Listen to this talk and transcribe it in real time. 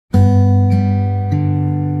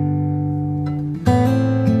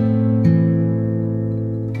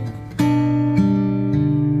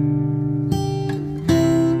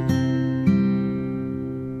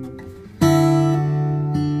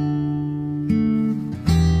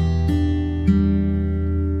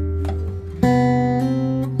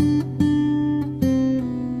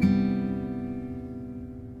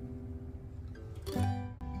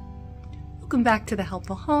back to The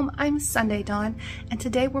Helpful Home. I'm Sunday Dawn, and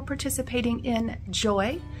today we're participating in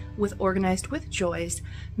Joy with Organized with Joy's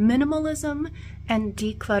minimalism and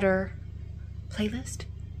declutter playlist.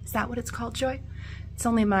 Is that what it's called, Joy? It's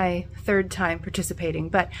only my third time participating,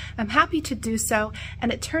 but I'm happy to do so.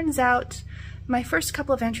 And it turns out my first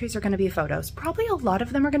couple of entries are going to be photos. Probably a lot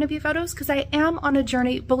of them are going to be photos because I am on a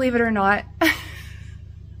journey, believe it or not.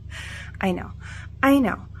 I know.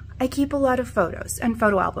 I keep a lot of photos and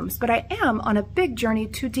photo albums, but I am on a big journey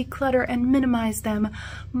to declutter and minimize them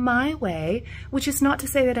my way, which is not to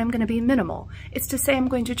say that I'm going to be minimal. It's to say I'm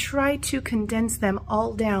going to try to condense them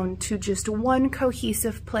all down to just one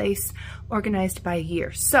cohesive place organized by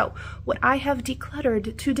year. So what I have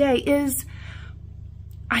decluttered today is,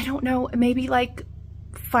 I don't know, maybe like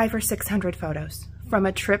 500 or 600 photos from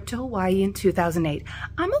a trip to Hawaii in 2008.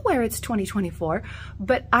 I'm aware it's 2024,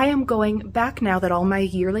 but I am going back now that all my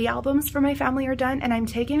yearly albums for my family are done, and I'm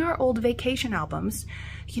taking our old vacation albums.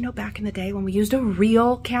 You know, back in the day when we used a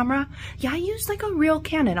real camera? Yeah, I used like a real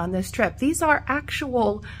Canon on this trip. These are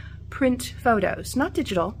actual print photos, not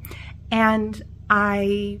digital. And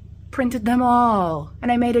I printed them all,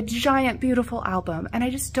 and I made a giant, beautiful album, and I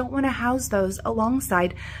just don't want to house those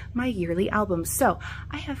alongside my yearly albums. So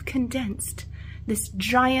I have condensed this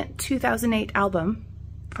giant 2008 album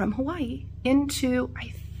from Hawaii into,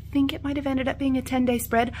 I think it might have ended up being a 10-day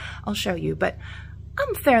spread. I'll show you, but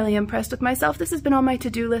I'm fairly impressed with myself. This has been on my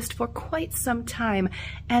to-do list for quite some time,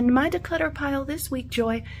 and my declutter pile this week,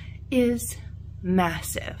 Joy, is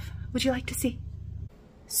massive. Would you like to see?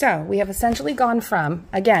 So we have essentially gone from,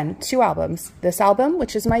 again, two albums, this album,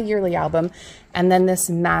 which is my yearly album, and then this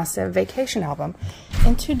massive vacation album,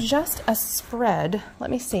 into just a spread. Let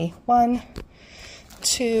me see, 1,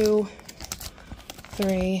 2,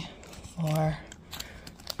 3, 4,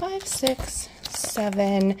 5, 6, 7,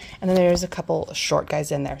 and then there's a couple short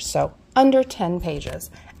guys in there. So under 10 pages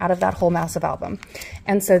out of that whole massive album.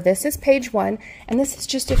 And so this is page 1, and this is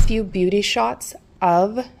just a few beauty shots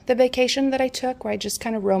of the vacation that I took, where I just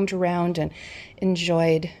kind of roamed around and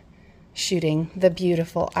enjoyed shooting the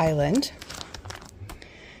beautiful island.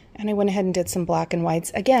 And I went ahead and did some black and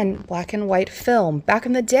whites. Again, black and white film. Back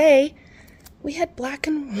in the day, we had black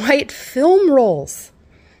and white film rolls.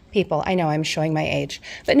 People, I know I'm showing my age,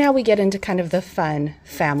 but now we get into kind of the fun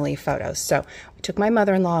family photos. So we took my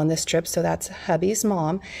mother-in-law on this trip, so that's hubby's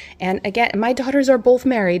mom. And again, my daughters are both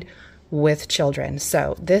married with children.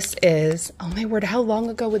 So this is, oh my word, how long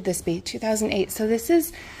ago would this be? 2008. So this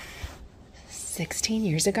is 16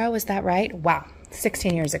 years ago, is that right? Wow,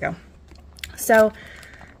 16 years ago. So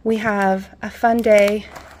we have a fun day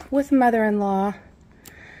with mother-in-law.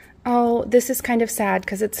 Oh, this is kind of sad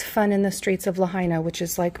because it's fun in the streets of Lahaina, which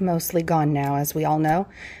is like mostly gone now, as we all know.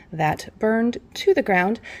 That burned to the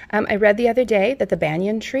ground. I read the other day that the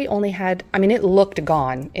banyan tree only had, I mean, it looked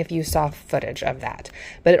gone if you saw footage of that,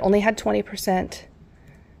 but it only had 20%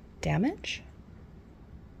 damage.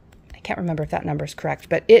 I can't remember if that number is correct,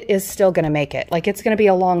 but it is still going to make it. Like, it's going to be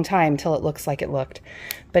a long time till it looks like it looked,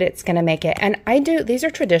 but it's going to make it. And these are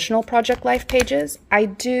traditional Project Life pages. I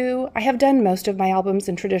have done most of my albums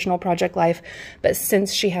in traditional Project Life, but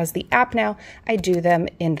since she has the app now, I do them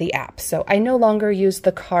in the app. So I no longer use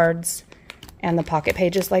the cards and the pocket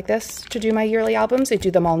pages like this to do my yearly albums. I do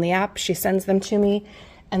them all in the app. She sends them to me,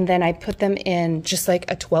 and then I put them in just like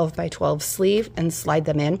a 12 by 12 sleeve and slide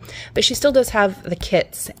them in. But she still does have the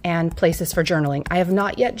kits and places for journaling. I have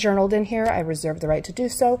not yet journaled in here. I reserve the right to do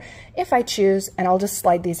so if I choose, and I'll just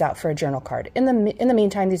slide these out for a journal card. In the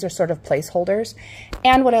meantime, these are sort of placeholders.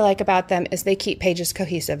 And what I like about them is they keep pages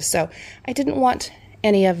cohesive. So I didn't want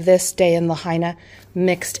any of this day in Lahaina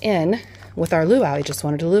mixed in with our luau. I just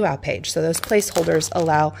wanted a luau page. So those placeholders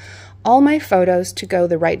allow all my photos to go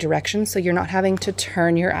the right direction, so you're not having to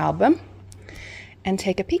turn your album and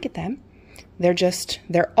take a peek at them.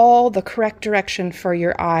 They're all the correct direction for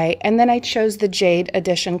your eye. And then I chose the Jade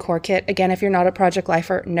Edition Core Kit. Again, if you're not a Project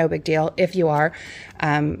Lifer, no big deal. If you are,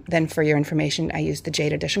 then for your information, I used the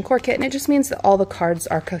Jade Edition Core Kit, and it just means that all the cards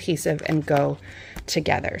are cohesive and go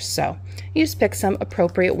together. So you just pick some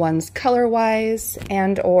appropriate ones color-wise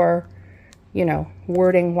and or, you know,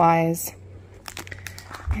 wording-wise.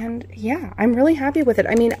 And yeah, I'm really happy with it.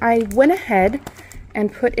 I mean, I went ahead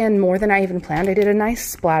and put in more than I even planned. I did a nice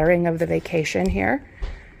splattering of the vacation here.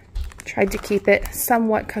 Tried to keep it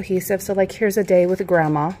somewhat cohesive. So like, here's a day with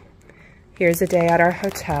grandma. Here's a day at our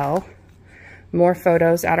hotel. More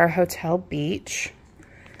photos at our hotel beach.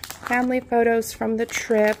 Family photos from the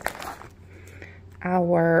trip.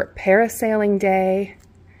 Our parasailing day.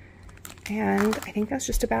 And I think that's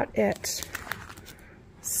just about it.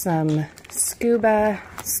 Some scuba,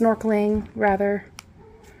 snorkeling rather.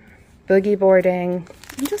 boogie boarding,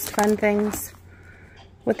 and just fun things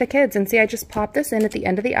with the kids. And see, I just popped this in at the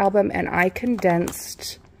end of the album, and I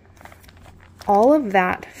condensed all of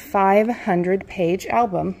that 500-page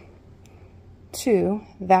album to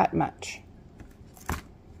that much.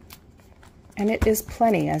 And it is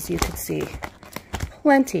plenty, as you can see.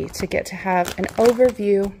 Plenty to get to have an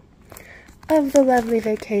overview of the lovely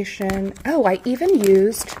vacation. Oh, I even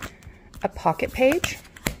used a pocket page.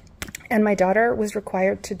 And my daughter was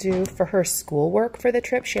required to do for her schoolwork for the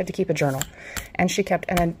trip, she had to keep a journal. And she kept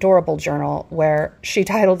an adorable journal where she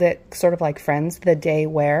titled it sort of like Friends, the day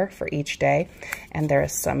where for each day. And there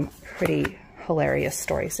is some pretty hilarious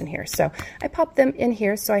stories in here. So I popped them in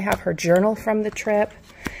here so I have her journal from the trip.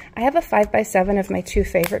 I have a 5x7 of my 2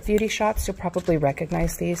 favorite beauty shots. You'll probably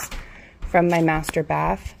recognize these from my master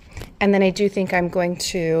bath. And then I do think I'm going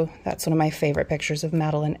to, that's one of my favorite pictures of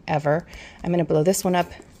Madeline ever. I'm going to blow this one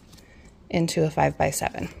up into a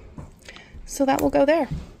 5x7. So that will go there.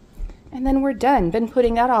 And then we're done. Been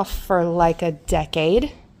putting that off for like a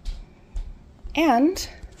decade. And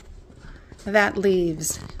that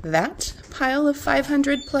leaves that pile of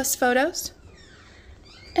 500 plus photos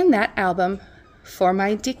and that album for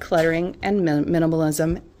my decluttering and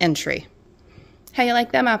minimalism entry. How you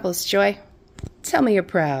like them apples, Joy? Tell me you're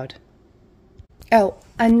proud. Oh,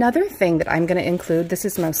 another thing that I'm going to include, this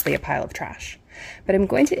is mostly a pile of trash, but I'm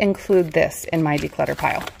going to include this in my declutter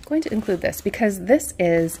pile. I'm going to include this because this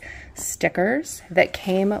is stickers that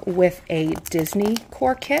came with a Disney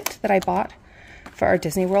core kit that I bought for our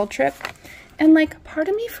Disney World trip. And like, part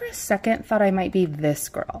of me for a second thought I might be this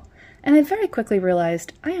girl. And I very quickly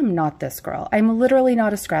realized I am not this girl. I'm literally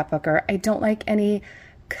not a scrapbooker. I don't like any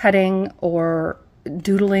cutting or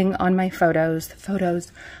doodling on my photos. The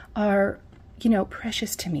photos are, you know,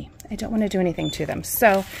 precious to me. I don't want to do anything to them.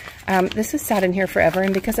 So this has sat in here forever,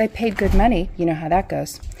 and because I paid good money, you know how that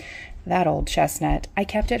goes. That old chestnut, I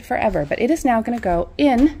kept it forever, but it is now going to go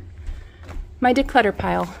in my declutter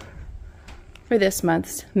pile for this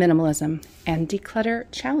month's minimalism and declutter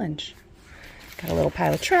challenge. Got a little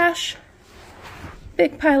pile of trash,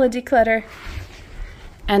 big pile of declutter,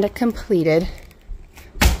 and a completed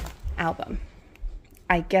album.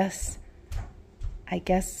 I guess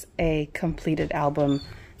a completed album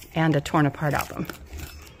and a torn apart album.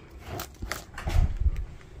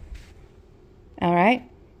 All right,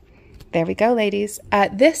 there we go, ladies.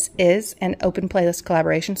 This is an open playlist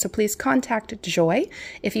collaboration, so please contact Joy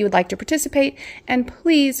if you would like to participate, and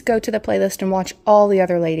please go to the playlist and watch all the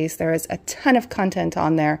other ladies. There is a ton of content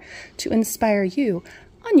on there to inspire you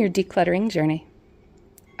on your decluttering journey.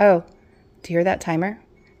 Oh, do you hear that timer?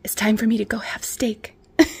 It's time for me to go have steak.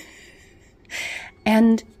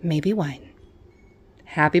 And maybe wine.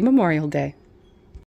 Happy Memorial Day.